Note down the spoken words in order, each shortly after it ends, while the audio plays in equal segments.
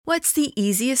What's the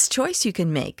easiest choice you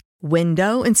can make?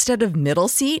 Window instead of middle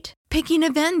seat? Picking a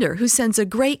vendor who sends a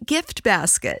great gift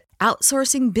basket?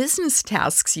 Outsourcing business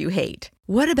tasks you hate?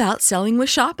 What about selling with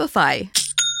Shopify?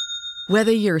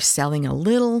 Whether you're selling a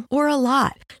little or a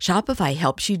lot, Shopify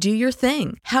helps you do your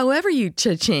thing, however you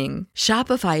cha-ching.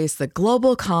 Shopify is the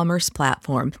global commerce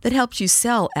platform that helps you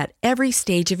sell at every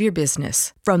stage of your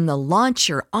business. From the launch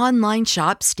your online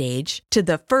shop stage to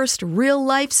the first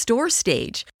real-life store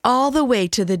stage, all the way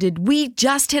to the did we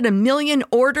just hit a million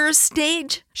orders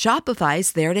stage.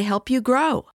 Shopify's there to help you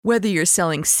grow. Whether you're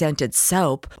selling scented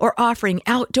soap or offering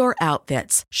outdoor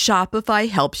outfits, Shopify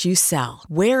helps you sell.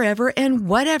 Wherever and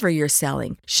whatever you're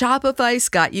selling, Shopify's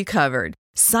got you covered.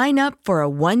 Sign up for a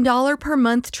 $1 per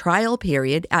month trial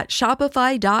period at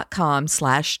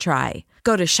shopify.com/try.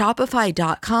 Go to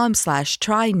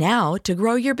shopify.com/try now to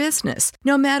grow your business,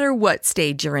 no matter what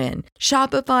stage you're in.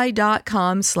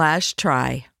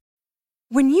 Shopify.com/try.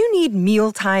 When you need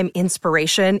mealtime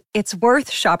inspiration, it's worth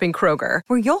shopping Kroger,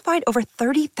 where you'll find over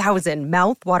 30,000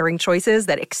 mouth-watering choices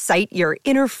that excite your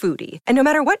inner foodie. And no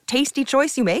matter what tasty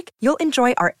choice you make, you'll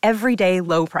enjoy our everyday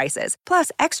low prices,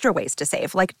 plus extra ways to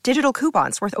save, like digital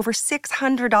coupons worth over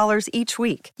 $600 each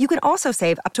week. You can also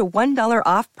save up to $1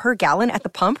 off per gallon at the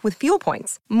pump with fuel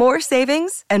points. More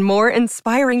savings and more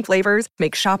inspiring flavors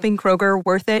make shopping Kroger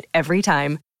worth it every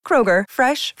time. Kroger,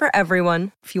 fresh for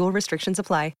everyone. Fuel restrictions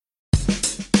apply.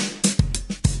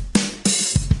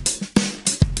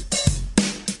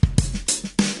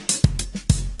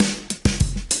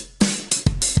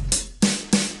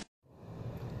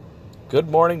 Good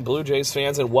morning, Blue Jays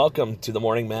fans, and welcome to the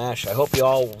Morning Mash. I hope you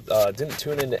all didn't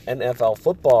tune into NFL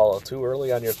football too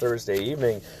early on your Thursday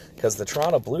evening, because the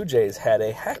Toronto Blue Jays had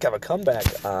a heck of a comeback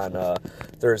on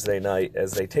Thursday night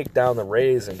as they take down the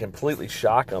Rays and completely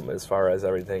shock them as far as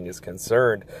everything is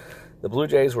concerned. The Blue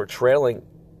Jays were trailing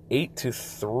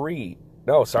 8-3.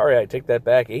 No, sorry, I take that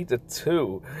back.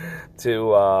 8-2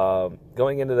 to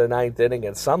going into the ninth inning,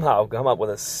 and somehow come up with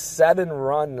a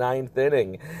 7-run ninth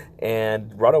inning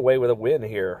and run away with a win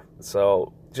here.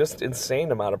 So just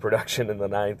insane amount of production in the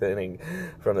ninth inning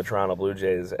from the Toronto Blue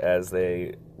Jays as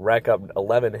they rack up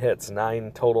 11 hits,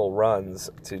 9 total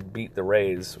runs to beat the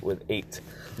Rays with 8.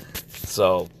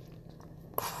 So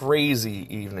crazy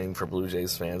evening for Blue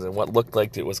Jays fans, and what looked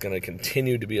like it was going to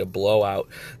continue to be a blowout.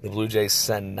 The Blue Jays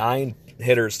send 9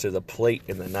 hitters to the plate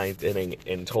in the ninth inning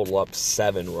and total up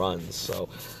 7 runs. So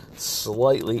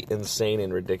slightly insane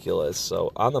and ridiculous.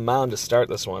 So on the mound to start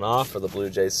this one off for the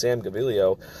Blue Jays, Sam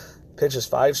Gaviglio pitches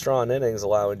 5 strong innings,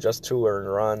 allowing just 2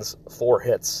 earned runs, 4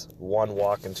 hits, 1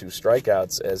 walk, and 2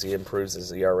 strikeouts as he improves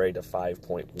his ERA to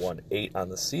 5.18 on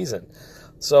the season.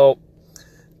 So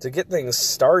to get things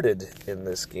started in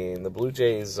this game, the Blue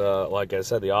Jays, like I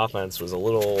said, the offense was a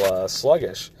little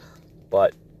sluggish.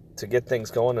 But to get things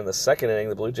going in the second inning,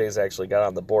 the Blue Jays actually got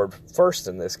on the board first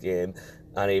in this game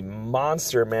on a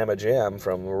monster mamma jam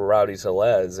from Rowdy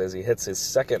Tellez as he hits his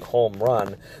second home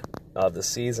run of the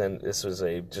season. This was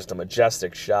just a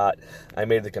majestic shot. I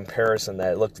made the comparison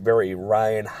that it looked very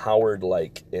Ryan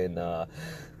Howard-like in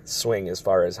swing as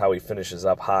far as how he finishes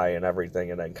up high and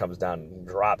everything and then comes down and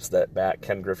drops that bat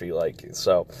Ken Griffey-like.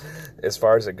 So as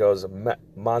far as it goes, a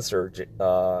monster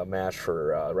match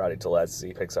for Rowdy Tellez.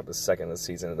 He picks up his second of the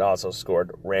season. It also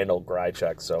scored Randall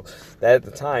Grichuk. So that at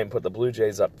the time put the Blue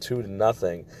Jays up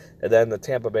 2-0. And then the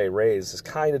Tampa Bay Rays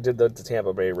kind of did the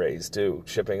Tampa Bay Rays do,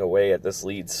 chipping away at this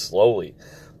lead slowly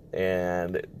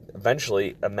and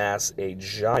eventually amass a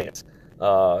giant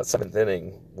 7th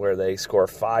inning where they score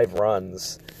 5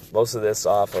 runs. Most of this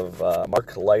off of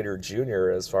Mark Leiter Jr.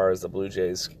 as far as the Blue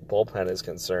Jays bullpen is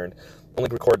concerned.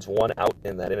 Only records 1 out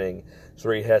in that inning,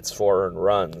 3 hits, 4 earned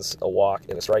runs, a walk,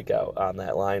 and a strikeout on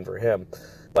that line for him.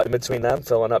 But in between them,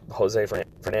 filling up Jose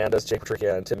Fernandez, Jake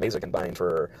Petricchia, and Tim Mayza combined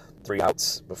for 3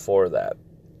 outs before that.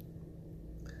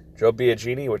 Joe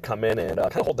Biagini would come in and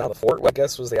kind of hold down the fort, I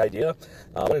guess was the idea.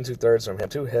 1 2/3 from him,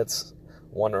 2 hits,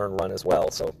 1 earned run as well.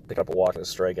 So pick up a walk and a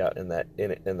strikeout in that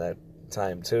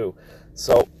time too.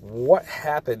 So what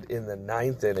happened in the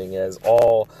 9th inning as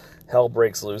all hell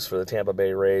breaks loose for the Tampa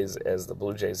Bay Rays as the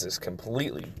Blue Jays just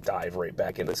completely dive right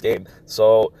back in this game?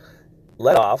 So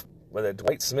led off with a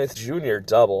Dwight Smith Jr.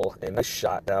 double and nice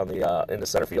shot down the into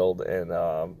center field,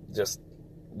 and just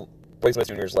Dwight Smith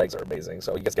Jr.'s legs are amazing.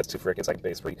 So he gets to frickin' second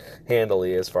base pretty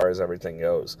handily as far as everything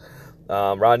goes.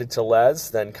 Rowdy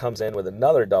Tellez then comes in with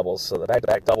another double, so the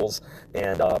back-to-back doubles,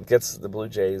 and gets the Blue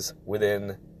Jays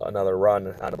within another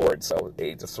run on the board, so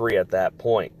 8-3 at that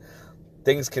point.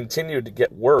 Things continued to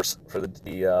get worse for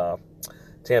the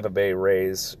Tampa Bay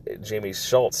Rays. Jamie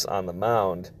Schultz on the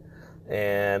mound,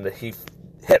 and he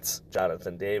hits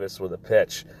Jonathan Davis with a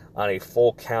pitch on a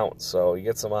full count. So he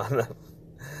gets him on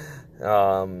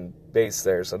the base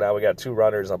there. So now we got 2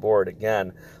 runners on board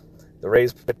again. The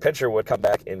Rays pitcher would come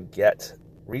back and get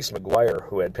Reese McGuire,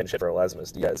 who had pinch hit for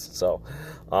Lesmus Diaz. So,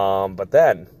 but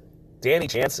then Danny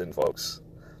Jansen, folks,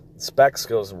 Specs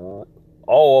goes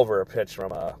all over a pitch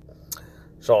from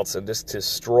Schultz and just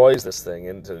destroys this thing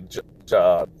into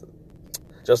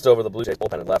just over the Blue Jays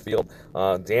bullpen in left field.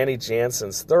 Danny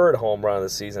Jansen's 3rd home run of the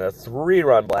season, a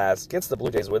 3-run blast, gets the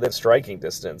Blue Jays within striking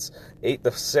distance,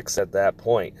 8-6 at that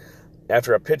point.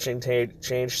 After a pitching change,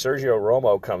 Sergio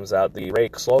Romo comes out, the Ray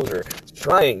closer,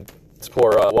 trying to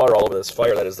pour water all over this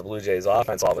fire that is the Blue Jays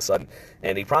offense all of a sudden,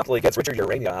 and he promptly gets Richard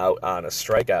Urania out on a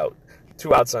strikeout.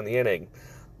 2 outs on the inning.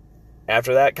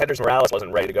 After that, Kendrys Morales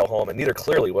wasn't ready to go home, and neither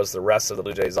clearly was the rest of the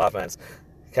Blue Jays offense.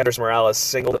 Kendrys Morales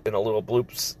singled in a little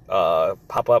bloops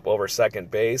pop-up over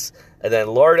second base, and then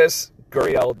Lourdes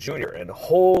Gurriel Jr., and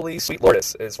holy sweet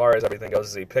Lourdes, as far as everything goes,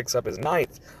 as he picks up his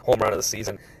 9th home run of the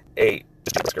season,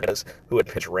 who had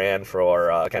pitch ran for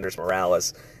Kendrys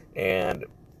Morales. And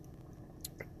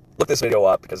look this video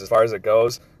up, because as far as it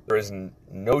goes, there is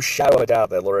no shadow of a doubt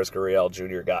that Lourdes Gurriel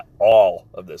Jr. got all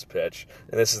of this pitch,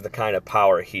 and this is the kind of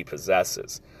power he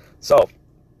possesses. So,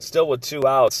 still with 2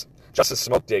 outs, Justice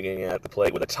Smoke digging at the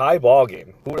plate with a tie ball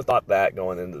game. Who would have thought that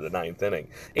going into the 9th inning?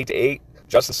 8-8.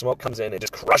 Justice Smoke comes in and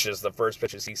just crushes the first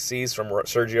pitches he sees from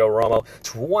Sergio Romo.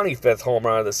 25th home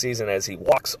run of the season as he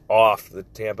walks off the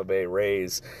Tampa Bay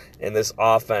Rays. And this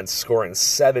offense scoring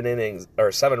 7 runs in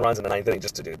the 9th inning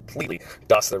just to completely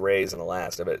dust the Rays in the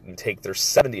last of it and take their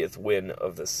 70th win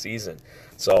of the season.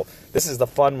 So this is the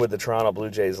fun with the Toronto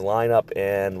Blue Jays lineup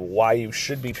and why you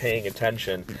should be paying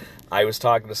attention. I was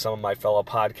talking to some of my fellow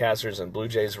podcasters and Blue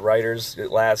Jays writers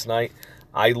last night.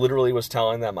 I literally was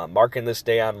telling them I'm marking this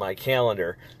day on my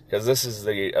calendar because this is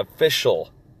the official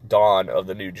dawn of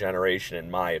the new generation, in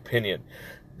my opinion.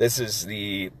 This is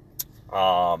the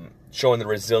showing the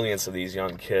resilience of these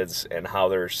young kids and how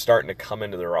they're starting to come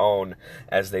into their own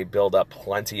as they build up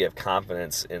plenty of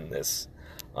confidence in this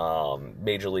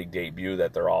major league debut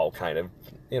that they're all kind of,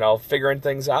 figuring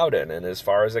things out in. And as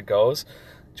far as it goes,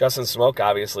 Justin Smoke,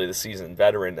 obviously the seasoned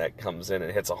veteran that comes in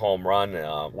and hits a home run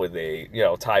with a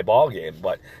tie ball game.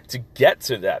 But to get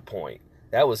to that point,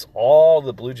 that was all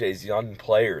the Blue Jays young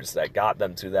players that got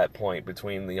them to that point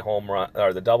between the home run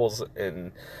or the doubles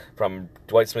from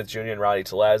Dwight Smith Jr. and Rowdy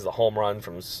Tellez, the home run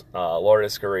from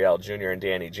Lourdes Gurriel Jr. and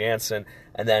Danny Jansen,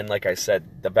 and then, like I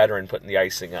said, the veteran putting the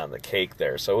icing on the cake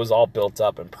there. So it was all built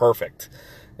up and perfect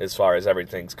as far as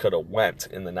everything could have went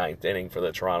in the 9th inning for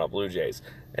the Toronto Blue Jays.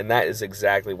 And that is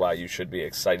exactly why you should be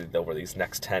excited over these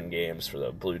next 10 games for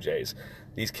the Blue Jays.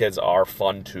 These kids are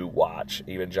fun to watch.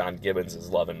 Even John Gibbons is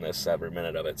loving this every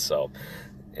minute of it. So,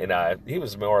 and he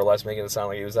was more or less making it sound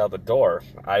like he was out the door.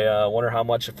 I wonder how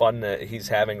much fun that he's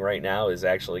having right now has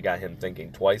actually got him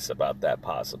thinking twice about that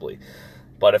possibly.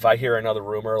 But if I hear another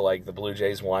rumor like the Blue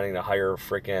Jays wanting to hire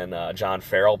freaking John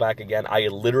Farrell back again, I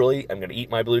literally am going to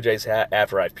eat my Blue Jays hat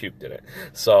after I've puked in it.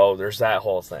 So there's that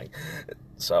whole thing.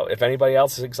 So if anybody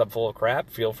else thinks I'm full of crap,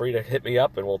 feel free to hit me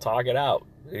up and we'll talk it out.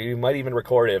 You might even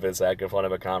record it if it's that good fun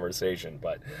of a conversation.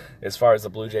 But as far as the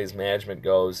Blue Jays management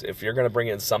goes, if you're going to bring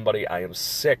in somebody, I am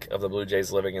sick of the Blue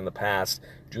Jays living in the past.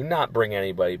 Do not bring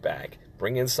anybody back.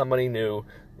 Bring in somebody new.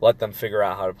 Let them figure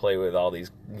out how to play with all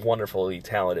these wonderfully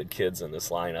talented kids in this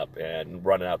lineup and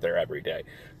run it out there every day.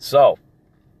 So,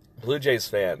 Blue Jays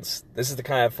fans, this is the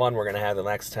kind of fun we're going to have the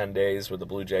next 10 days with the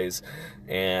Blue Jays,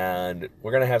 and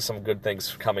we're going to have some good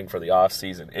things coming for the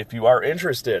offseason. If you are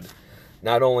interested,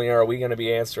 not only are we going to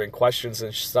be answering questions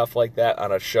and stuff like that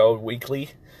on a show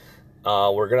weekly,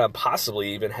 we're going to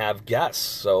possibly even have guests.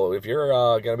 So if you're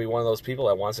going to be one of those people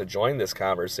that wants to join this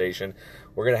conversation,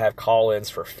 we're going to have call-ins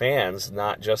for fans,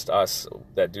 not just us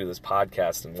that do this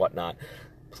podcast and whatnot.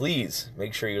 Please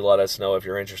make sure you let us know if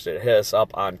you're interested. Hit us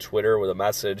up on Twitter with a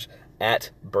message at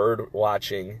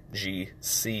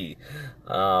birdwatchinggc,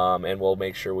 and we'll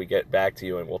make sure we get back to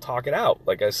you and we'll talk it out.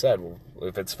 Like I said,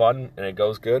 if it's fun and it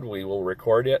goes good, we will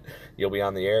record it. You'll be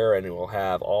on the air, and we'll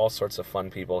have all sorts of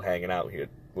fun people hanging out here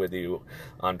with you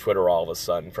on Twitter all of a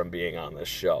sudden from being on this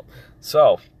show.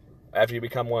 So, after you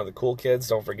become one of the cool kids,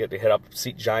 don't forget to hit up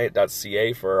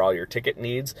SeatGiant.ca for all your ticket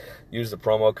needs. Use the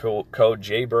promo code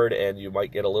JBird, and you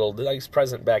might get a little nice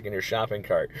present back in your shopping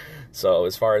cart. So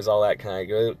as far as all that kind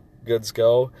of goods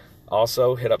go,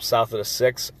 also hit up South of the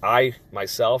Six. I,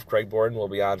 myself, Craig Borden, will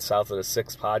be on South of the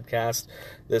Six podcast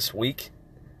this week.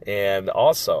 And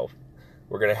also,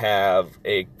 we're going to have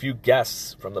a few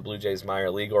guests from the Blue Jays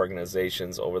minor league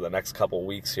organizations over the next couple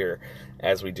weeks here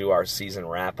as we do our season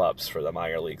wrap-ups for the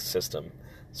minor league system.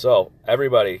 So,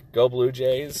 everybody, go Blue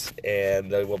Jays,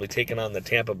 and we'll be taking on the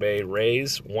Tampa Bay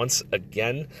Rays once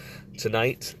again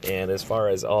tonight. And as far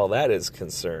as all that is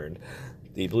concerned,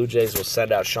 the Blue Jays will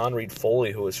send out Sean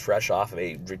Reed-Foley, who is fresh off of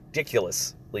a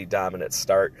ridiculously dominant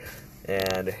start,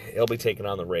 and he'll be taking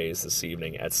on the Rays this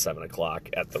evening at 7 o'clock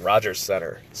at the Rogers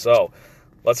Center. So,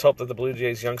 let's hope that the Blue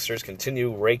Jays youngsters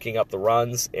continue raking up the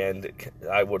runs, and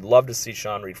I would love to see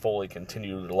Sean Reed-Foley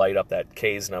continue to light up that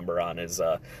K's number on his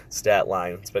stat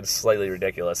line. It's been slightly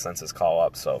ridiculous since his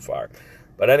call-up so far.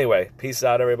 But anyway, peace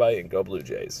out, everybody, and go Blue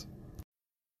Jays.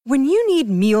 When you need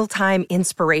mealtime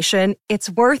inspiration,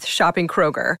 it's worth shopping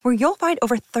Kroger, where you'll find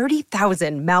over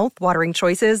 30,000 mouth-watering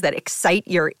choices that excite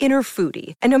your inner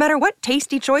foodie. And no matter what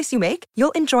tasty choice you make,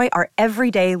 you'll enjoy our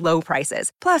everyday low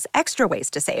prices, plus extra ways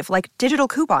to save, like digital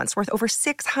coupons worth over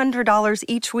 $600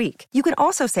 each week. You can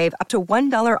also save up to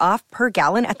 $1 off per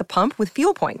gallon at the pump with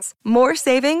fuel points. More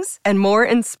savings and more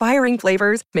inspiring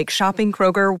flavors make shopping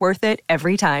Kroger worth it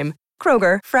every time.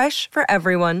 Kroger, fresh for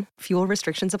everyone. Fuel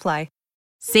restrictions apply.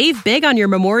 Save big on your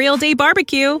Memorial Day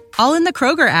barbecue, all in the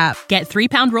Kroger app. Get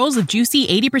 3-pound rolls of juicy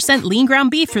 80% lean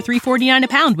ground beef for $3.49 a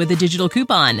pound with a digital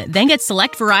coupon. Then get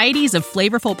select varieties of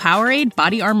flavorful Powerade,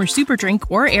 Body Armor Super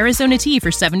Drink, or Arizona tea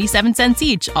for 77 cents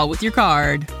each, all with your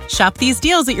card. Shop these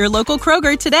deals at your local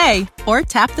Kroger today, or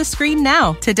tap the screen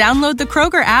now to download the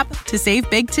Kroger app to save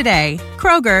big today.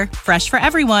 Kroger, fresh for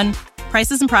everyone.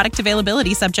 Prices and product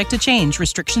availability subject to change.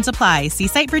 Restrictions apply. See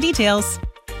site for details.